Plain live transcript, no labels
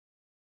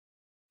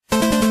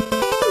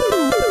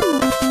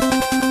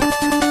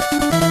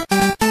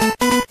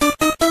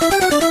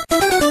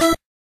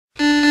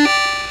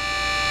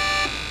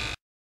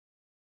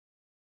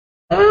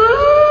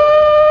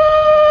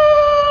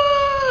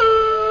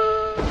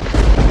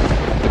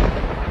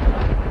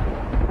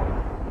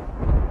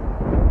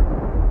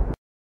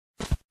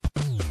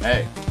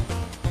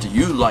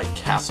like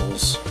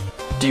castles?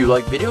 Do you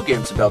like video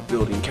games about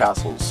building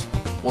castles?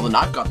 Well, then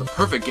I've got the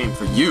perfect game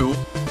for you.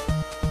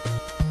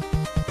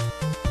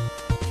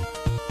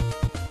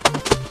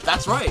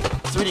 That's right,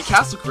 3D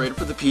Castle Creator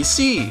for the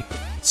PC.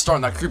 It's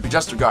starring that creepy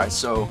jester guy,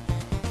 so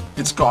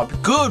it's gotta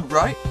be good,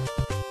 right?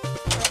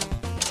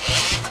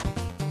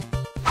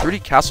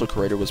 3D Castle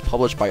Creator was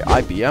published by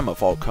IBM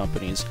of all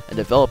companies and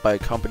developed by a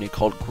company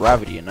called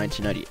Gravity in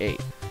 1998.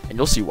 And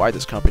you'll see why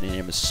this company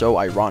name is so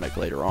ironic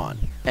later on.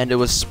 And it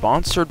was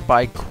sponsored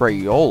by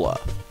Crayola.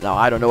 Now,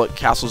 I don't know what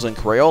castles in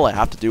Crayola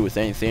have to do with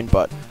anything,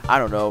 but I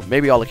don't know,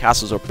 maybe all the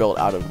castles are built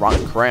out of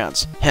rotten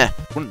crayons. Heh,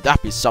 wouldn't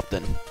that be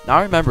something? Now,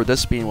 I remember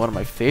this being one of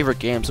my favorite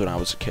games when I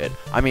was a kid.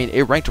 I mean,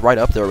 it ranked right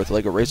up there with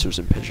Lego Racers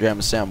and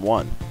Pajama Sam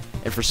 1.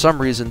 And for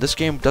some reason, this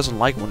game doesn't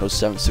like Windows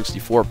 7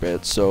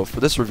 64-bit, so for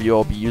this review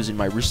I'll be using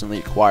my recently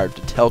acquired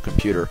Dell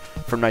computer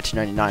from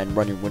 1999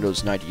 running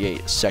Windows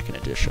 98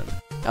 2nd edition.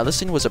 Now, this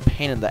thing was a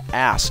pain in the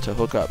ass to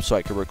hook up so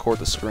I could record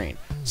the screen.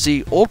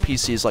 See, old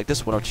PCs like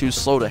this one are too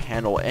slow to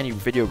handle any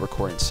video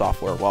recording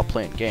software while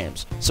playing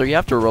games, so you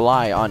have to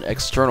rely on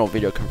external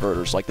video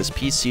converters like this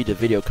PC to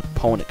video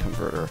component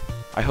converter.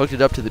 I hooked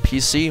it up to the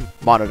PC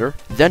monitor,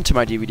 then to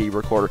my DVD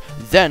recorder,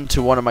 then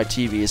to one of my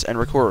TVs and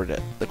recorded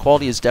it. The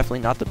quality is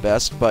definitely not the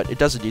best, but it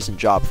does a decent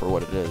job for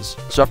what it is.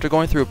 So after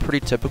going through a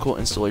pretty typical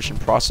installation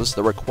process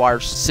that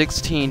requires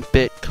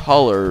 16-bit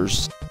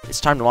colors,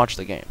 it's time to launch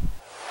the game.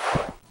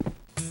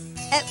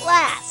 At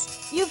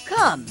last! You've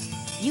come!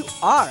 You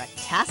are a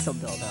castle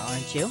builder,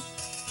 aren't you?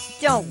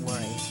 Don't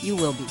worry, you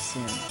will be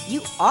soon.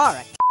 You are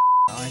a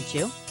aren't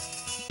you?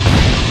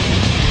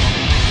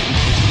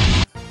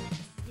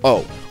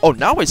 Oh,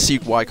 now I see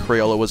why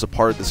Crayola was a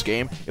part of this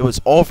game. It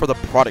was all for the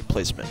product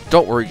placement.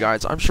 Don't worry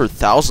guys, I'm sure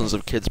thousands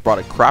of kids brought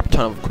a crap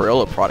ton of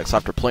Crayola products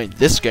after playing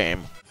this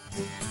game.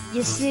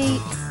 You see,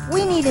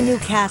 we need a new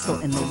castle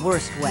in the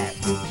worst way.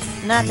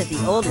 Not that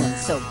the old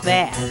one's so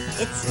bad.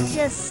 It's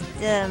just,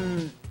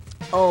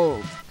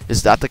 old.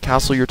 Is that the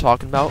castle you're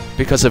talking about?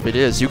 Because if it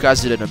is, you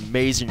guys did an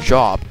amazing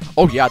job.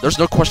 Oh yeah, there's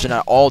no question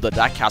at all that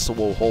that castle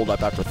will hold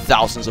up after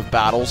thousands of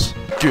battles.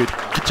 Good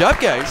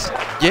job guys.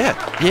 Yeah,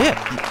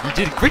 you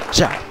did a great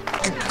job.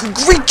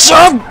 Great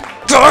job,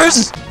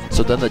 guys!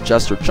 So then the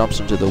jester jumps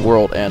into the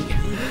world and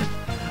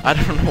I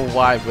don't know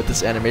why, but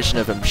this animation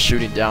of him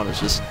shooting down is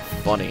just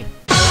funny.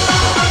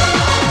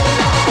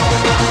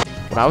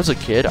 When I was a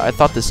kid, I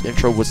thought this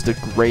intro was the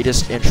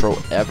greatest intro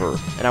ever,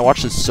 and I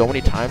watched it so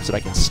many times that I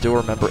can still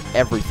remember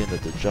everything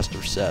that the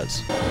jester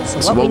says.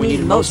 So what we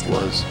needed most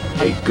was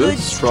a good,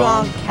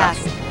 strong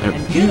castle,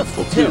 and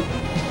beautiful too.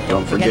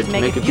 Don't forget to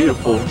make it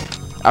beautiful.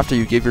 After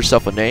you give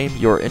yourself a name,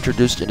 you are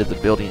introduced into the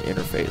building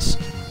interface,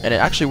 and it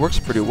actually works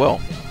pretty well.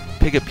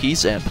 Pick a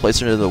piece and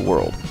place it into the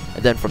world,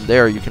 and then from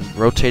there you can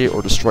rotate it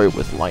or destroy it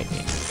with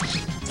lightning.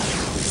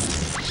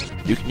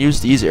 You can use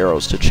these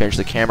arrows to change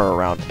the camera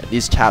around and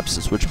these tabs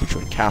to switch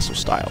between castle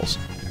styles.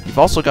 You've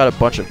also got a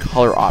bunch of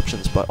color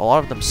options, but a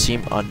lot of them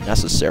seem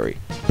unnecessary.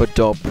 But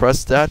don't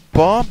press that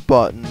bomb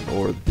button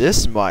or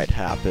this might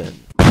happen.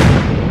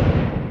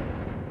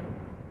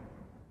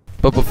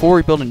 But before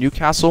we build a new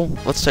castle,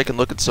 let's take a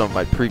look at some of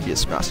my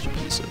previous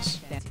masterpieces.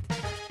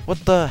 What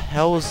the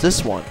hell is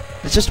this one?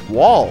 It's just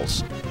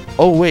walls!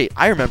 Oh wait,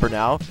 I remember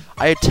now.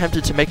 I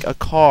attempted to make a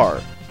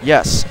car.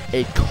 Yes,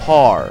 a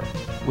car.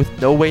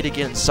 With no way to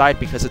get inside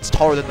because it's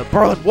taller than the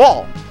Berlin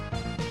Wall!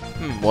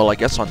 Well I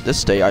guess on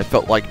this day I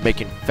felt like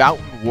making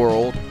Fountain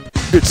World.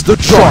 It's the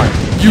giant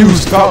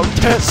used fountain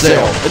tent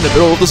sale in the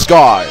middle of the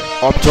sky!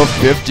 Up to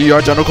 50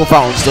 identical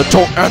fountains that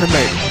don't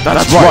animate!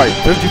 That's right,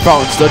 50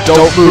 fountains that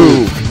don't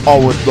move!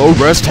 All with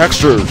low-res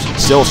textures!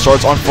 Sale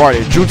starts on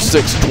Friday, June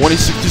 6,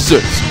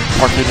 2066.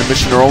 Parking and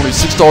admission are only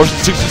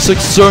 $6.66.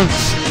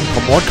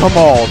 Come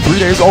on, 3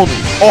 days only.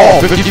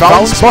 All 50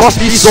 fountains must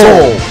be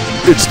sold!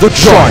 It's the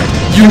giant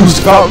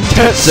used fountain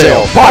tent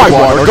sale. Buy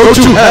one or go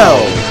to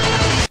hell!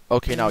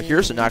 Okay, now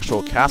here's an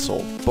actual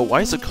castle, but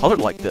why is it colored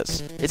like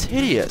this? It's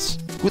hideous.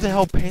 Who the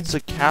hell paints a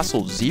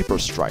castle zebra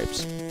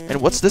stripes?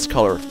 And what's this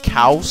color?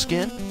 Cow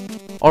skin?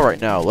 Alright,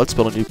 now let's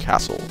build a new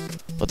castle.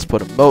 Let's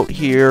put a moat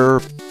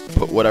here.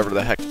 Put whatever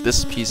the heck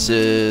this piece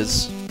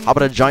is. How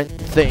about a giant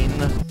thing?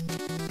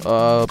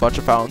 A bunch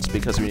of fountains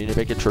because we need to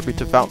make a tribute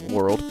to Fountain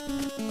World.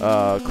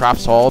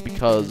 Crafts hall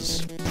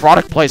because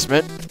product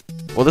placement.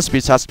 Well, this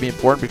piece has to be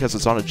important because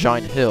it's on a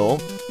giant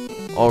hill.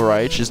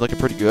 Alright, she's looking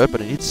pretty good,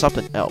 but it needs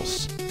something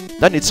else.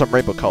 That needs some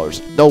rainbow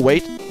colors. No,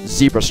 wait,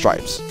 zebra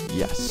stripes.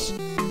 Yes.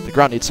 The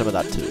ground needs some of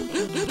that too.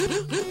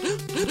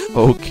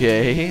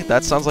 Okay,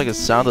 that sounds like a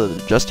sound that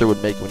the jester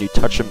would make when you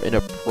touch him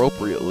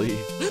inappropriately.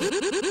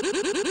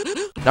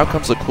 Now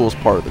comes the coolest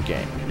part of the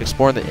game,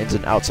 exploring the ins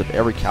and outs of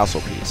every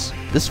castle piece.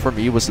 This for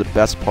me was the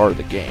best part of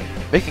the game.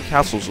 Making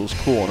castles was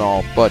cool and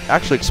all, but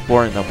actually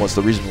exploring them was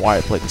the reason why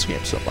I played this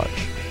game so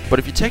much. But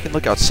if you take a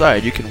look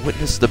outside, you can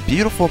witness the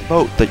beautiful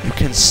moat that you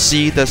can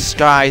see the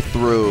sky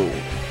through.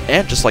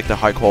 And just like the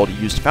high quality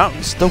used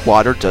fountains, the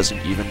water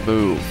doesn't even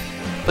move.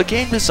 The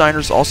game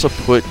designers also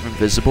put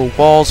invisible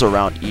walls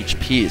around each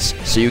piece,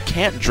 so you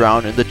can't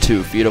drown in the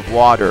 2 feet of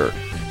water.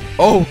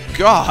 Oh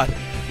god!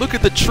 Look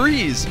at the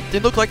trees! They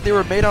look like they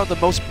were made out of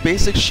the most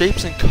basic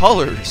shapes and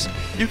colors.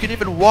 You can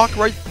even walk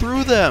right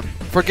through them.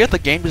 Forget the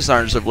game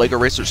designers of LEGO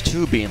Racers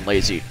 2 being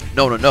lazy.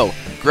 No.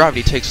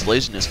 Gravity takes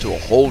laziness to a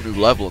whole new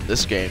level in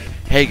this game.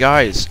 Hey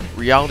guys,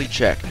 reality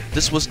check.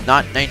 This was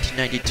not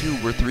 1992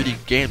 where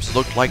 3D games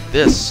looked like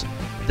this.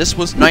 This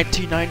was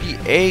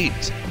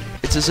 1998.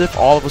 It's as if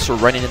all of us were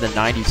running in the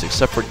 90s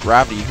except for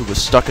Gravity, who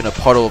was stuck in a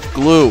puddle of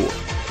glue.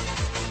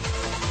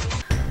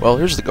 Well,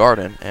 here's the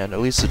garden, and at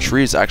least the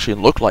trees actually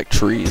look like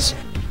trees.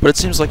 But it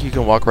seems like you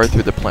can walk right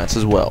through the plants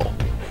as well.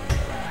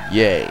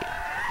 Yay.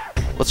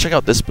 Let's check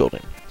out this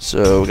building.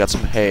 So, we got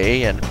some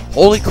hay, and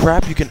holy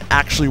crap, you can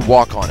actually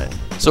walk on it.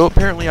 So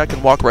apparently I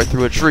can walk right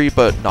through a tree,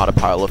 but not a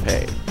pile of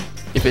hay.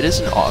 If it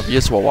isn't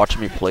obvious while watching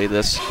me play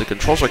this, the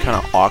controls are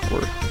kind of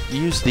awkward.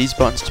 You use these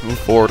buttons to move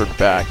forward or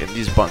back, and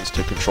these buttons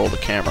to control the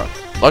camera.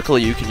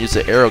 Luckily you can use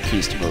the arrow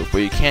keys to move, but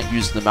you can't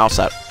use the mouse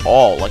at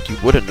all like you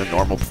would in a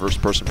normal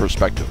first-person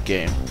perspective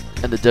game.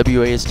 And the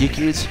WASD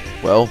keys?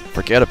 Well,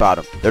 forget about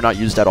them. They're not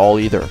used at all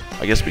either.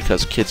 I guess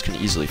because kids can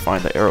easily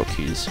find the arrow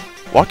keys.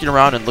 Walking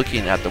around and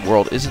looking at the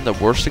world isn't the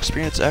worst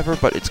experience ever,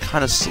 but it's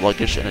kind of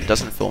sluggish and it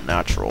doesn't feel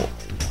natural.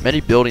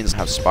 Many buildings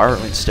have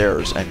spiraling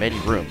stairs and many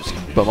rooms,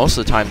 but most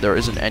of the time there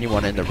isn't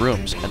anyone in the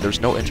rooms and there's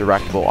no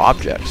interactable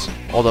objects,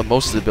 although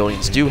most of the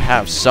buildings do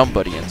have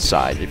somebody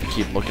inside if you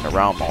keep looking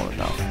around long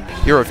enough.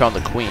 Here I found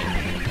the queen.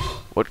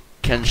 What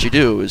can she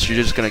do? Is she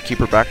just gonna keep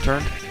her back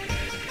turned?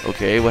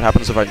 Okay, what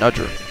happens if I nudge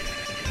her?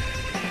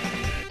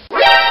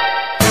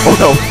 Oh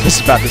no,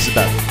 this is bad, this is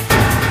bad.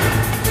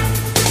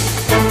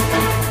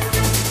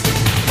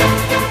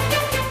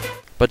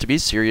 But to be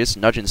serious,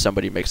 nudging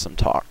somebody makes them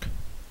talk.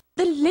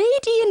 The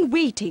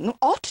lady-in-waiting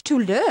ought to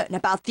learn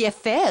about the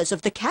affairs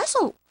of the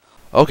castle.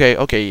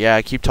 Okay,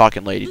 yeah, keep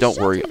talking, lady. Don't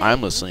worry,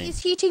 I'm listening.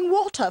 Is heating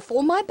water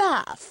for my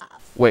bath.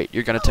 Wait,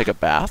 you're gonna take a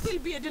bath?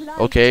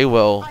 Okay,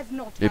 well,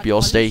 maybe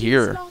I'll stay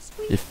here,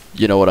 if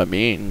you know what I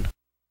mean.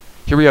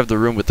 Here we have the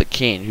room with the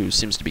king, who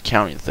seems to be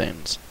counting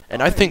things.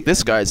 And I think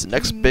this guy is the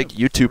next big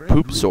YouTube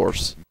poop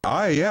source.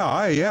 I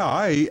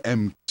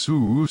am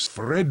Zeus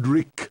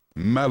Frederick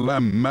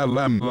Malam.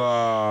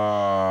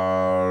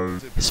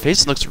 His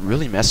face looks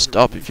really messed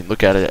up if you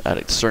look at it at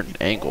a certain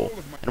angle.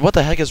 And what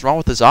the heck is wrong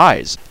with his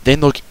eyes? They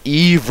look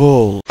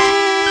evil.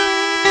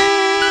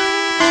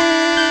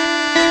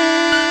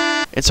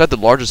 Inside the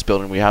largest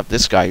building, we have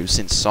this guy who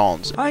sings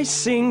songs. I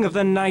sing of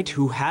the knight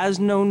who has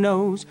no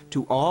nose,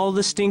 to all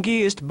the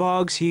stinkiest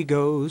bogs he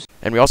goes.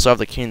 And we also have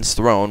the king's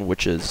throne,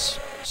 which is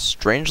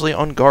strangely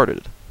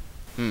unguarded.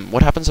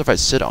 What happens if I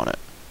sit on it?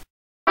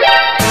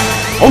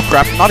 Oh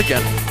crap, not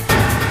again!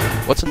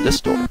 What's in this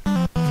door?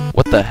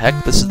 What the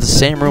heck? This is the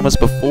same room as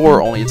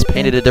before, only it's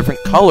painted a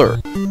different color.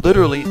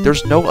 Literally,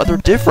 there's no other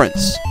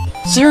difference.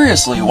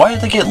 Seriously, why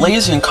did they get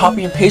lazy and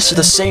copy and paste to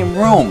the same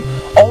room?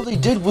 All they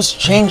did was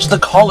change the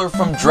color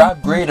from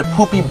drab gray to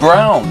poopy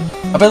brown.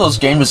 I bet those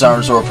game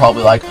designers were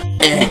probably like,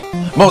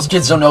 most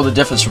kids don't know the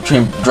difference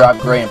between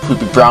drab gray and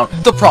poopy brown.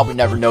 They'll probably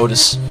never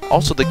notice.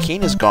 Also, the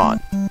king is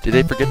gone. Did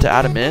they forget to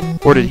add him in?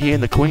 Or did he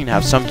and the queen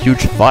have some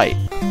huge fight?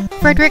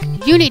 Frederick,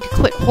 you need to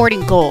quit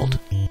hoarding gold.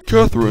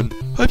 Catherine,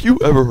 have you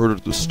ever heard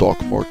of the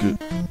stock market?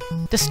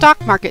 The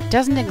stock market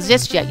doesn't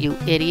exist yet, you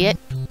idiot.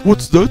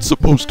 What's that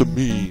supposed to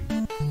mean?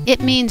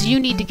 It means you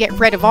need to get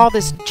rid of all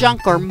this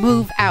junk or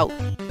move out.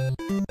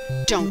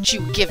 Don't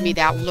you give me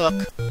that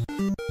look.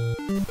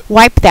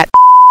 Wipe that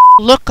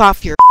look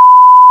off your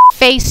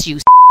face, you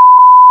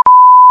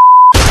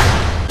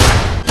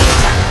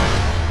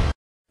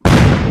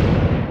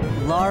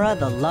Laura,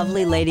 the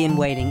lovely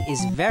lady-in-waiting,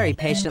 is very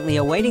patiently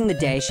awaiting the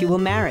day she will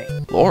marry.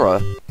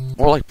 Laura?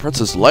 More like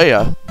Princess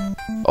Leia.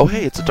 Oh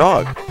hey, it's a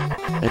dog.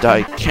 And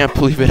I can't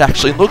believe it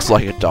actually looks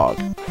like a dog.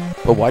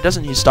 But why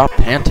doesn't he stop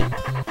panting?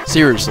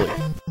 Seriously,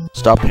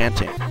 stop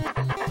panting.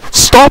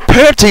 Stop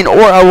panting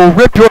or I will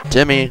rip your—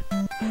 Timmy?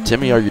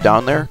 Timmy, are you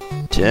down there?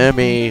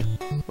 Timmy?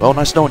 Well,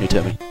 nice knowing you,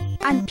 Timmy.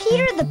 I'm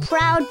Peter the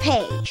Proud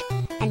Page,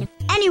 and if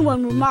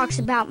anyone remarks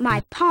about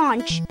my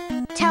paunch,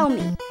 tell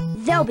me,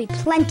 they'll be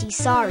plenty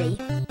sorry.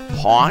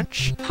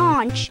 Paunch?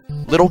 Paunch.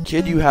 Little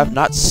kid, you have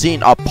not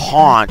seen a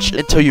paunch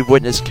until you've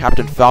witnessed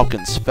Captain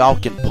Falcon's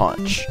Falcon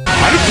Punch.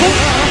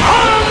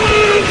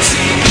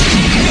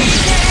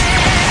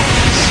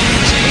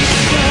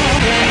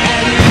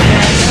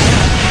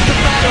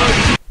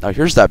 Now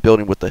here's that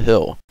building with the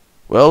hill.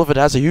 Well, if it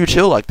has a huge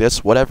hill like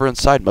this, whatever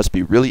inside must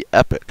be really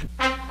epic.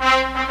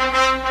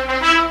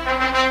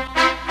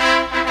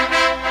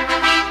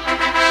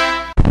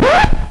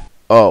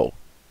 Oh,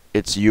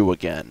 it's you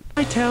again.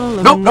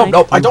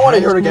 Nope, I don't want to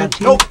hear it again.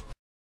 Nope.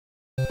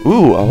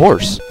 Ooh, a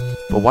horse.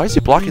 But why is he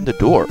blocking the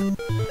door?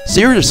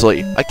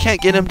 Seriously, I can't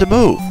get him to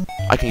move.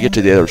 I can get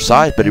to the other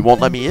side, but he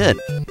won't let me in.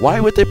 Why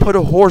would they put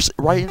a horse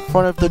right in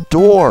front of the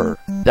door?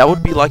 That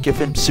would be like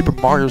if in Super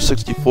Mario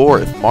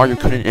 64, if Mario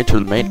couldn't enter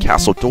the main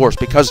castle doors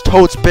because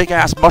Toad's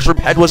big-ass mushroom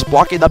head was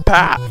blocking the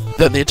path.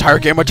 Then the entire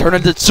game would turn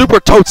into Super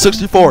Toad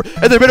 64,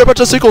 and they made a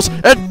bunch of sequels,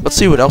 and let's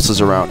see what else is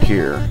around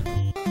here.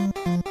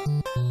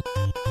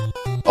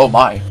 Oh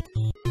my.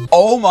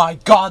 Oh my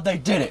god, they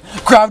did it!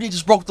 Gravity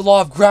just broke the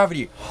law of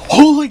gravity!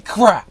 Holy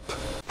crap!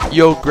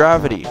 Yo,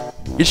 Gravity.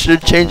 You should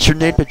have changed your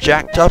name to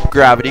Jacked Up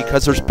Gravity,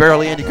 cause there's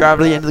barely any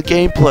gravity in the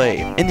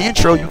gameplay. In the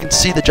intro, you can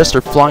see the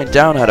jester flying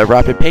down at a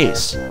rapid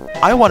pace.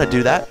 I want to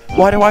do that.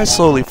 Why do I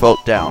slowly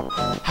float down?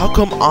 How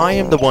come I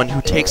am the one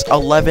who takes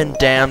 11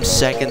 damn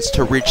seconds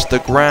to reach the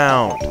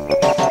ground?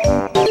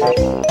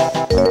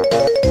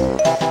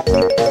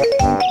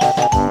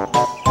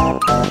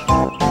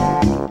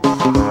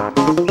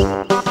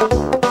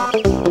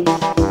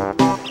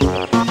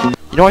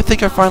 You know, I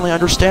think I finally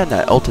understand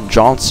that Elton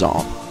John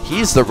song.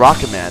 He's the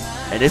Rocket Man,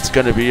 and it's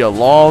gonna be a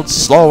long,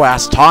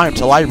 slow-ass time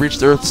till I reach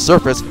the Earth's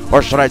surface,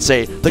 or should I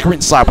say, the green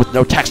slab with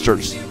no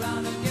textures.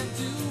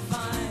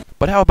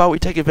 But how about we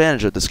take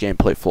advantage of this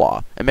gameplay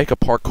flaw, and make a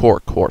parkour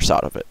course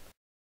out of it?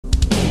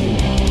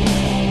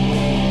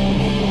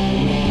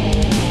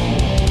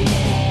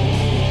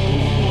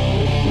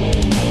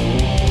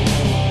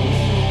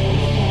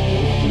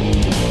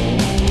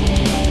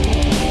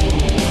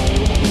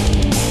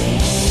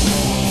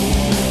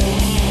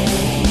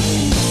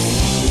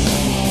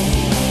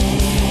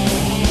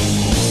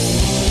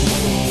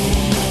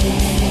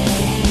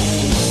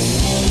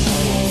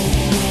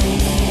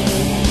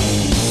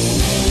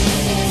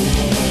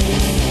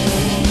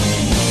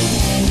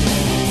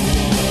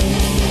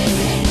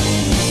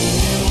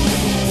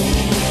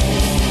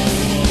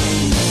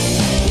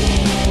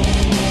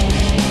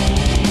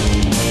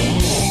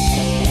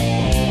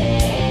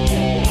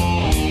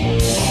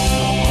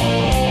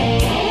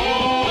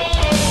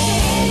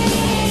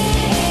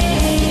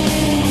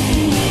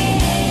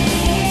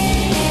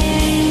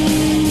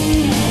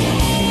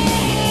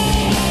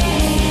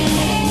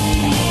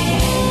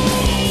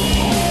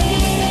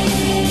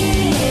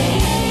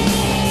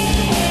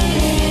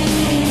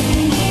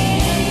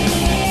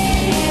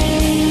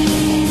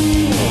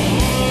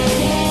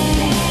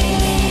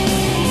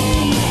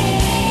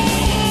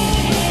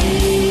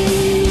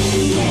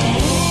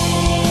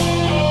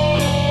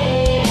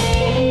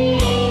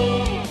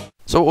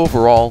 So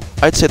overall,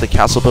 I'd say the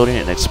castle building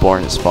and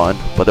exploring is fun,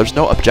 but there's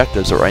no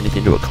objectives or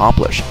anything to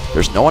accomplish.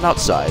 There's no one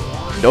outside,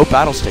 no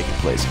battles taking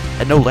place,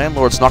 and no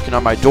landlords knocking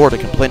on my door to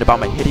complain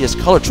about my hideous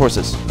color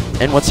choices.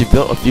 And once you've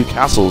built a few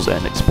castles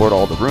and explored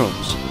all the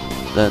rooms,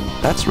 then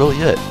that's really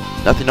it.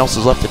 Nothing else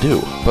is left to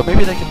do. But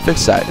maybe they can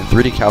fix that in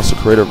 3D Castle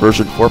Creator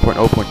version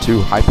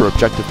 4.0.2 Hyper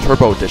Objective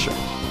Turbo Edition.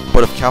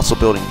 But if castle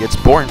building gets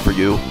boring for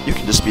you, you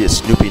can just be a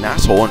snooping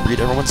asshole and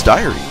read everyone's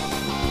diary.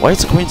 Why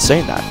is the queen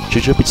saying that? She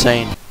should be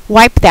saying,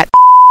 Wipe that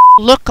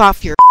look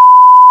off your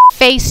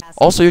face.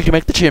 Also, you can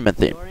make the achievement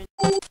theme.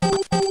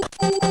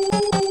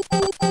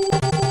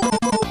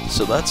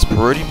 So that's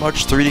pretty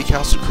much 3D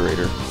Castle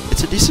Creator.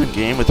 It's a decent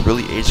game with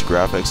really aged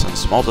graphics and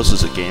small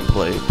doses of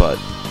gameplay, but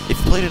if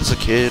you played it as a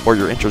kid or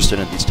you're interested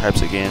in these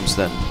types of games,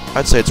 then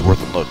I'd say it's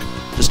worth a look.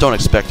 Just don't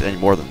expect any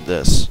more than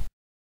this.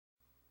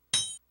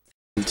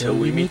 Until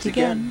we meet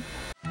again.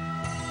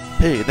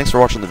 Hey, thanks for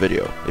watching the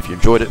video. If you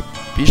enjoyed it,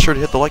 be sure to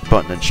hit the like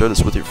button and share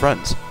this with your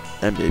friends.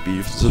 And maybe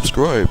you can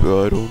subscribe,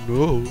 I don't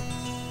know.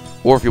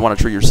 Or if you want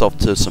to treat yourself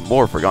to some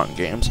more Forgotten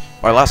Games,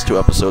 my last 2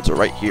 episodes are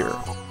right here.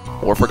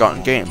 More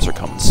Forgotten Games are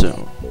coming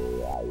soon.